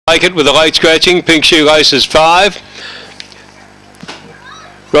Take it with the late scratching. Pink Shoelaces 5.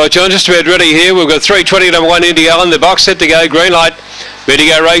 Right, John, just about ready here. We've got 3:20 to 1 Indy Allen. The box set to go. Green light. Ready to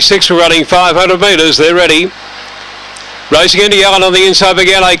go race 6. We're running 500 metres. They're ready. Racing Indy Allen on the inside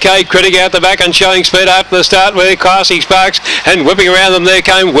began okay. Critic out the back and showing speed up the start with Classy Sparks, and whipping around them there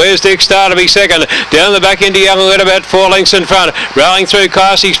came Where's Dick Star to be second. Down the back Indy Allen led about 4 lengths in front. Railing through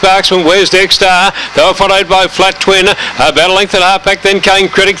Classy Sparks from Where's Dick Star. They were followed by Flat Twin. About a length and a half back then came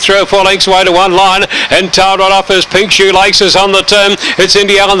Critic 3 or 4 lengths away to one line, and tailed right off as Pink Shoelaces on the turn. It's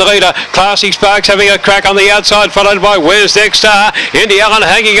Indy Allen the leader. Classy Sparks having a crack on the outside, followed by Where's Dick Star. Indy Allen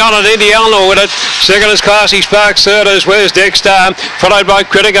hanging on, and Indy Allen will win it. Second is Classy Sparks. Third is Where's Dick Star, followed by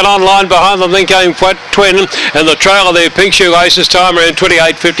Critic, and online behind them then came Flat Twin, and the trailer there, Pink Shoelaces, time around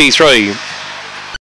 28.53.